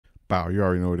Bow, you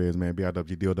already know what it is, man.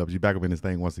 BIWDOW back up in this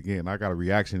thing once again. I got a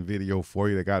reaction video for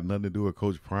you that got nothing to do with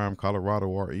Coach Prime, Colorado,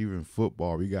 or even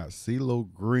football. We got Cee-Lo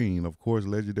Green, of course,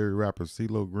 legendary rapper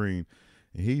Cee-Lo Green.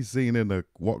 And he's seen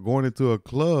going into a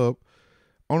club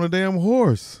on a damn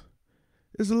horse.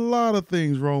 There's a lot of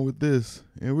things wrong with this,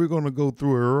 and we're going to go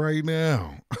through it right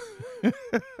now.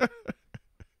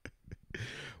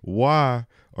 Why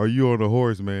are you on a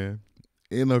horse, man,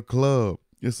 in a club?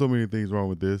 There's so many things wrong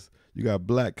with this. You got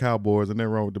black cowboys, and they're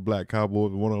wrong with the black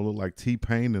cowboys. One of them look like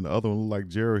T-Pain, and the other one look like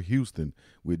Gerald Houston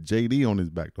with JD on his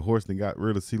back. The horse then got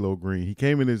rid of Cee-Lo Green. He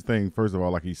came in this thing, first of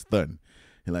all, like he's stunting.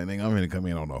 He's like, nigga, I'm going to come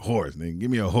in on a horse, nigga.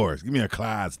 Give me a horse. Give me a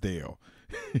Clydesdale.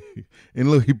 And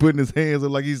look, he putting his hands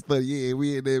up like he's stunting. Yeah,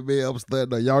 we in there, man. I'm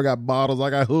stunting. Y'all got bottles. I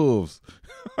got hooves.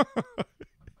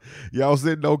 Y'all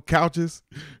sitting on couches.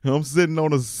 I'm sitting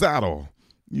on a saddle.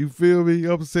 You feel me?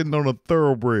 I'm sitting on a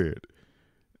thoroughbred.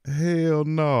 Hell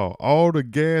no. All the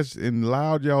gas and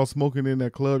loud y'all smoking in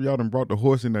that club, y'all done brought the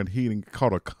horse in that heat and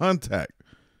caught a contact.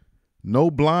 No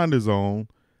blinders on.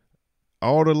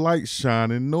 All the lights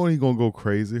shining, knowing he gonna go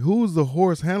crazy. Who's the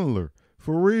horse handler?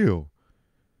 For real.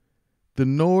 The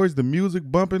noise, the music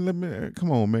bumping, come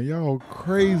on, man. Y'all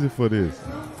crazy for this.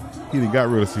 He done got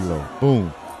rid of Cee-Lo.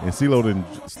 Boom. And Cee-Lo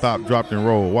didn't stop, drop, and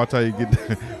roll. Watch how you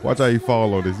watch how you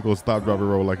fall on this. He's gonna stop, drop,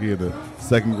 and roll like he in the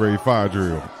second grade fire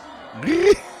drill.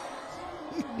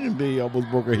 And then he almost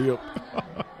broke a hip.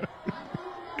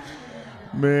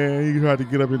 Man, he tried to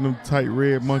get up in them tight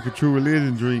red monkey True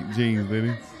Religion jeans,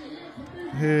 didn't he?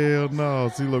 Hell no.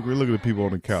 See, look at the people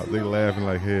on the couch. They laughing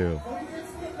like hell.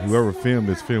 Whoever filmed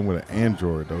this film with an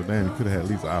Android, though, damn, he could have had at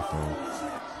least an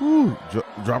iPhone. Woo,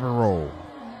 drop and roll.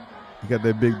 He got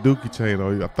that big dookie chain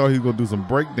on. I thought he was going to do some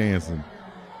break dancing.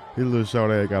 His little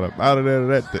short ass got up out of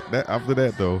that after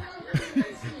that, though.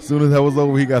 As soon as that was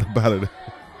over, he got up out of there.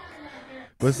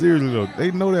 But seriously, though, they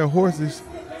know that horses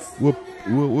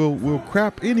will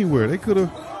crap anywhere. They could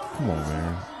have. Come on,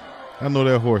 man. I know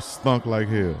that horse stunk like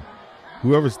hell.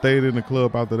 Whoever stayed in the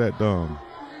club after that, dumb.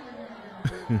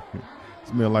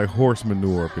 Smelled like horse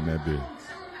manure up in that bitch.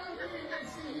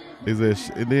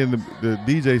 And then the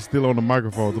DJ still on the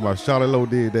microphone talking about Shawty Lo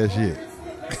did that shit.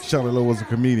 Shawty Lo was a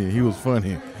comedian. He was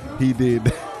funny. He did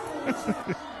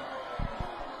that.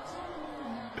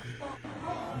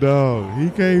 Dog, he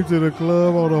came to the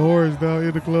club on a horse, dog,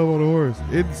 in the club on a horse.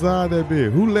 Inside that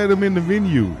bed. Who let him in the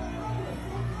venue?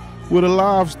 With a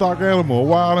livestock animal, a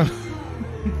wild.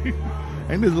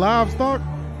 Ain't this livestock?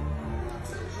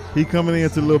 He coming in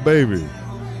to little baby.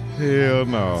 Hell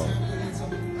no.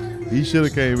 He should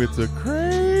have came into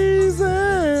crazy.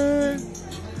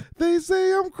 They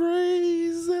say I'm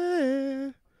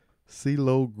crazy.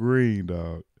 Cee-Lo Green,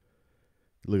 dog.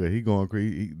 Look at he going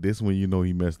crazy. This one you know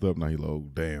he messed up. Now he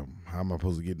like, damn, how am I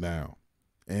supposed to get down?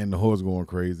 And the horse going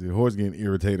crazy. The horse getting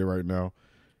irritated right now.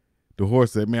 The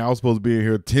horse said, man, I was supposed to be in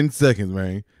here 10 seconds,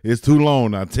 man. It's too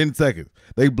long now, 10 seconds.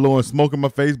 They blowing smoke in my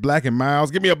face, Black and Miles.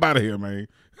 Get me up out of here, man.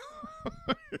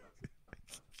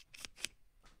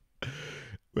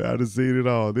 But I done seen it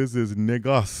all. This is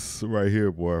niggas right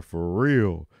here, boy, for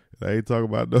real. I ain't talking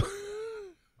about no.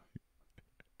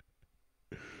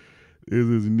 This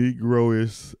is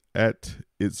Negroish at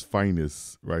its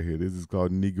finest right here. This is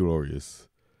called Negroish.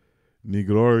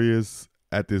 Negroish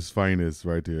at its finest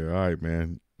right there. All right,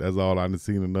 man. That's all I done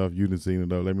seen enough. You done seen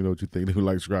enough. Let me know what you think. Who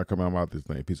like subscribe, come out this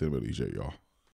thing. Peace and love, y'all.